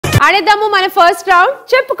ఆడేద్దాము మన first round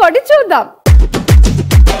చెప్పుకోండి చూద్దాం.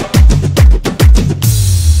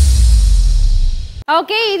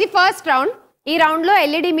 ఓకే, ఇది ఫస్ట్ రౌండ్. ఈ రౌండ్ లో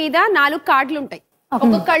ఎల్ఈడి మీద 4 కార్డులు ఉంటాయి.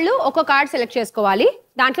 ఒక్కొక్కళ్ళు ఒక్కొక్క కార్డ్ సెలెక్ట్ చేసుకోవాలి.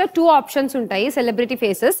 దాంట్లో 2 ఆప్షన్స్ ఉంటాయి, సెలబ్రిటీ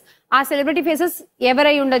ఫేసెస్. ఆ సెలబ్రిటీ ఫేసెస్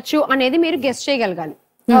ఎవరై ఉండొచ్చు అనేది మీరు గెస్ చేయగలగాలి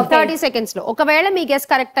 30 సెకండ్స్ లో. ఒకవేళ మీ గెస్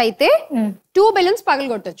కరెక్ట్ అయితే 2 బెలూన్స్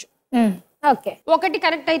పగలగొట్టొచ్చు. ఓకే, ఒకటి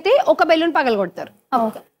కరెక్ట్ అయితే ఒక balloon పగలగొడతారు.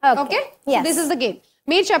 Okay, this is the game.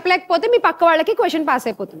 మీరు చెప్పలేకపోతే మీ పక్క వాళ్ళకి క్వశ్చన్ పాస్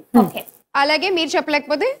అయిపోతుంది. అలాగే మీరు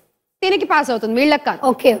చెప్పలేకపోతే తినకి పాస్ అవుతుంది, వీళ్ళకి కాదు.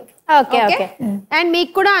 Okay okay okay. అండ్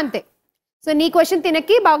మీకు కూడా అంతే. సో నీ క్వశ్చన్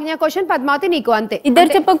తినకి, భాగ్య క్వశ్చన్ పద్మావతి నీకు, అంతే. ఇద్దరు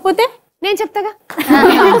చెప్పకపోతే నేను చెప్తాగా.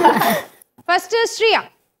 ఫస్ట్ శ్రియ,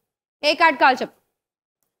 ఏ కార్డ్ కావాలి చెప్పు.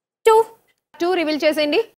 2 రివీల్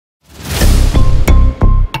చేసేయండి.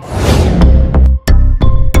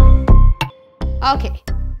 ఓకే,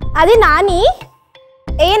 అది నాని.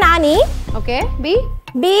 ఏ నాని. ఓకే, బి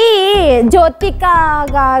జ్యోతిక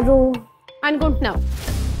గారు అనుకుంటున్నావు.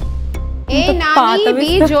 ఏ నాని, బి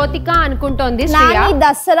జ్యోతిక అనుకుంటోంది శ్రియ. నాని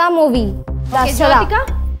దసరా మూవీ.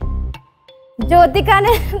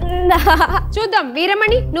 జ్యోతికనే చూద్దాం.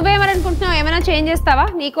 వీరమణి, నువ్వేమనుకుంటున్నావు? ఏమైనా చేంజ్ చేస్తావా?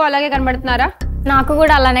 నీకు అలాగే కనబడుతున్నారా? నాకు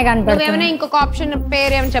కూడా అలానే కనబడుతుంది. నువ్వేమైనా ఇంకొక ఆప్షన్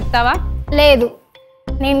పేరు ఏమైనా చెప్తావా? లేదు,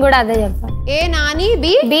 నేను కూడా అదే చెప్తాను. ఏ Nani,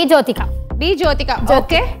 B Jyothika.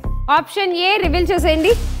 Okay, option A reveal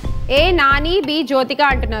చేసేయండి. ఏ నాని, బి జ్యోతిక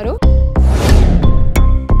అంటున్నారు.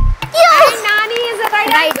 Nani is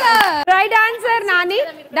right answer. Nani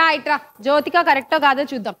right రా. జ్యోతిక కరెక్టో కాదో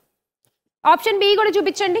చూద్దాం. ఆప్షన్ బి కూడా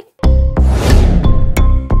చూపించండి.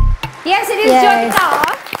 yes it is Jyothika.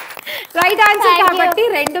 Right answer కాబట్టి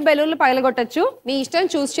 2 బెలూన్లు పగలగొట్టొచ్చు. నీ ఇష్టం,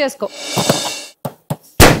 చూస్ చేసుకో.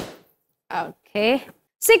 Okay,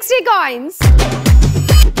 60 coins.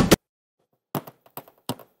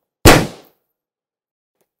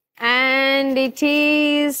 and it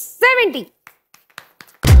is 70.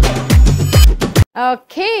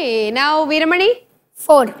 okay, now Veeramani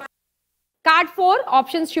 4. Card 4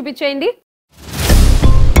 options చూపించేయండి.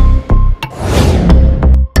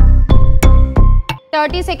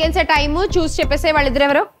 Thirty seconds time. చూసి చెప్పేసే. వాళ్ళిద్దరు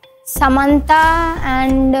ఎవరు? సమంత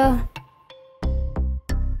అండ్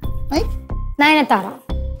నయనతార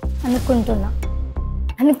అనుకుంటున్నా.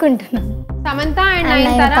 సమంత అండ్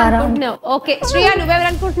నయనతార అనుకుంటున్నావు. ఓకే, శ్రియ నువ్వెవరు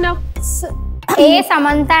అనుకుంటున్నావు? ఏ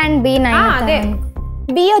Samantha and B Nayanthara.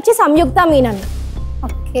 B వచ్చి సంయుక్త మీనన్.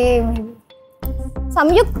 ఓకే,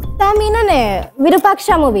 సంయుక్త మీననే విరూపాక్ష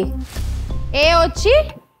మూవీ. ఏ వచ్చి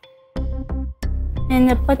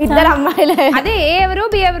ఇద్దరు అమ్మాయిలే. అదే ఏ ఎవరు,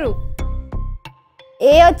 బి ఎవరు?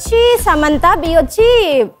 ఏ వచ్చి సమంత, బి వచ్చి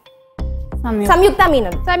సంయుక్త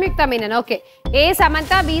మీనన్. ఓకే, ఏ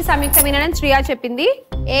సమంత, బి సంయుక్త మీనన్ అని శ్రియా చెప్పింది.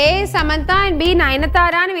 ఏ సమంత అండ్ బి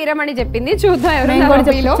నయనతార అని వీరమణి చెప్పింది. చూద్దాం ఎవరు.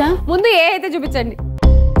 ముందు ఏ అయితే చూపించండి.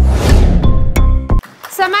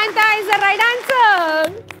 Samantha is the right answer.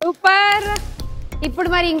 Super. ఇప్పుడు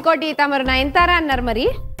మరి ఇంకోటి తమరు నయనతార అన్నారు. మరి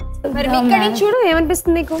ఇక్కడి నుంచి చూడు,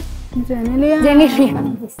 ఏమనిపిస్తుంది నీకు?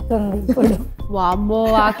 వామ్మో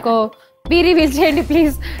ఆకో. బి రివీల్ చేయండి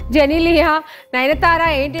ప్లీజ్. జెనిలియా, నయనతార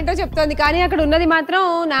ఏంటంటో చెప్తోంది, కానీ అక్కడ ఉన్నది మాత్రం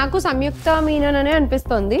నాకు సంయుక్త మీనన్ అనే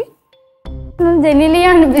అనిపిస్తోంది. జెనిలియా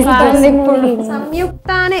అనిపిస్తుంది.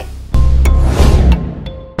 సంయుక్తనే.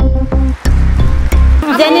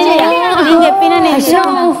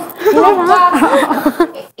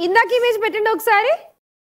 ఇందాక ఇమేజ్ పెట్టండి ఒకసారి.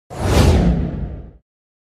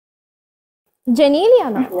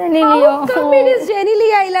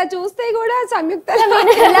 జెనిలియా ఇలా చూస్తే కూడా సంయుక్త.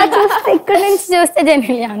 ఇక్కడ నుంచి చూస్తే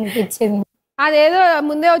జెనిలియా అనిపించింది. అదేదో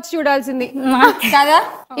ముందే వచ్చి చూడాల్సింది కదా.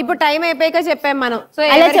 ఇప్పుడు టైం అయిపోయాక చెప్పాం మనం. సో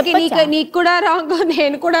నీకు కూడా రాంగ్,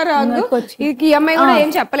 నేను కూడా రాంగ్. ఈ అమ్మాయి కూడా ఏం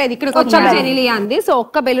చెప్పలేదు. ఇక్కడికి వచ్చాక జెనిలియా అంది. సో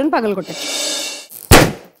ఒక్క బెలూన్ పగలగొట్టచ్చు.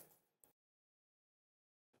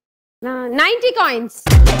 90 కాయిన్స్.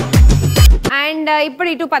 అండ్ ఇప్పుడు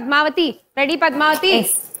ఇటు పద్మావతి. రెడీ పద్మావతి?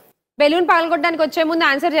 బెలూన్ పగలగొట్టడానికి వచ్చే ముందు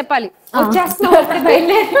ఆన్సర్ చెప్పాలి.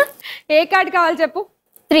 ఏ కార్డ్ కావాలి చెప్పు.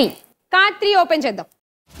 3. కార్డ్ 3 ఓపెన్ చేద్దాం.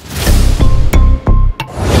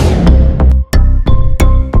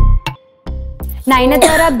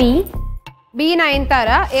 నయనతార, బి నయనతార.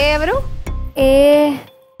 ఏ ఎవరు? ఏ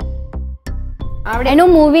I know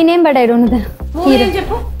movie name but I don't know the movie name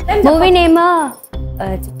చెప్పు. Movie name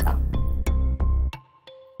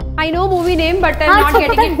I know movie name but I'm not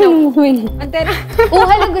getting it now. అంతేనా?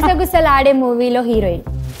 ఊహలు గుసగుసలాడే మూవీలో heroine.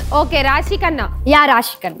 Okay, Raashi Khanna. Yeah,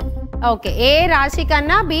 Raashi Khanna. Okay, ఏ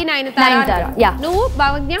Raashi Khanna, B Nayanthara. Yeah. నువ్వు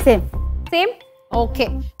భావజ్ఞ? Same. Okay,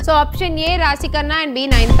 so option A Raashi Khanna and B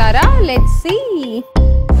Nayanthara. Let's see.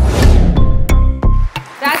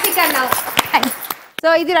 Raashi Khanna. So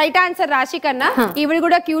ఇది right answer. Raashi Khanna. ఈవిడ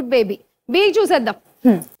కూడా cute baby. B చూసేద్దాం.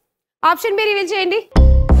 Option B reveal చేయండి.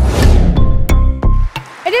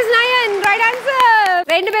 It is Nayan. Right answer.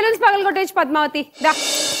 2 balloons పగలగొట్టేసి Padmavati. The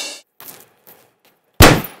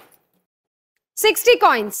 60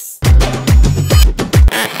 coins.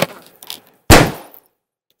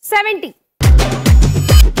 70.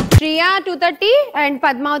 Shriya 230 and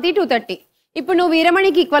Padmavati 230. ఇప్పుడు నువ్వు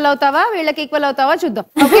వీరమణికి equal అవుతావా వీళ్ళకి ఈక్వల్ అవుతావా చూద్దాం.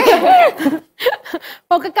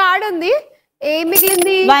 ఒక కార్డ్ ఉంది. ఏం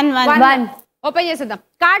మిగిలింది? 1 ఓపెన్ చేసేద్దాం.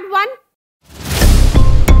 కార్డ్ 1.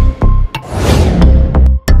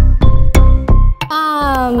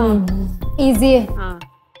 ఈజీ.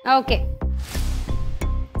 ఓకే.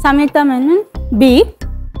 సంయుక్త మేనన్. బి.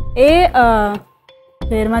 ఏ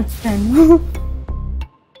పేరు మర్చిపోయాను.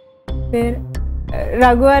 పేరు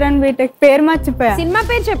రఘువరన్ బీటెక్. పేరు మర్చిపోయా. సినిమా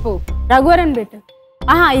పేరు చెప్పు. రఘువరన్ బీటెక్.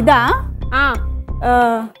 ఇదా?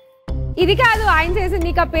 ఇది కాదు ఆయన చేసింది.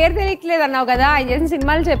 నీకు ఆ పేరు తెలియట్లేదు అన్నావు కదా. ఆయన చేసిన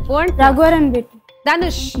సినిమాలు చెప్పు. రఘువరన్ బీటెక్.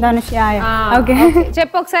 ధనుష్. ఓకే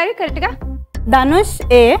చెప్పు ఒకసారి కరెక్ట్ గా. ధనుష్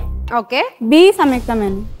ఏ. Okay. B Samyukta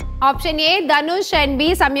Menon. Option A Dhanush and B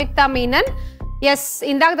Samyukta Menon. Yes,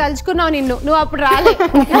 ఇందాక తలుచుకున్నావు నిన్ను. నువ్వు అప్పుడు రాలే.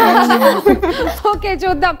 ఓకే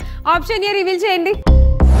చూద్దాం. ఆప్షన్ ఏ రివీల్ చేయండి.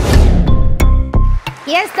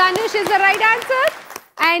 Yes, Dhanush is the right answer.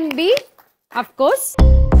 And B of course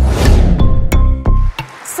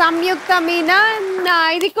సంయుక్త మీనన్.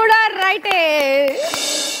 ఇది కూడా రైటే.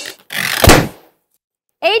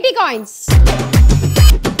 80 coins.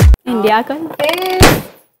 India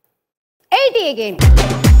 80 again.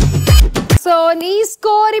 సో నీ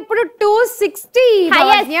స్కోర్ ఇప్పుడు 260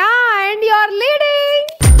 and you are leading.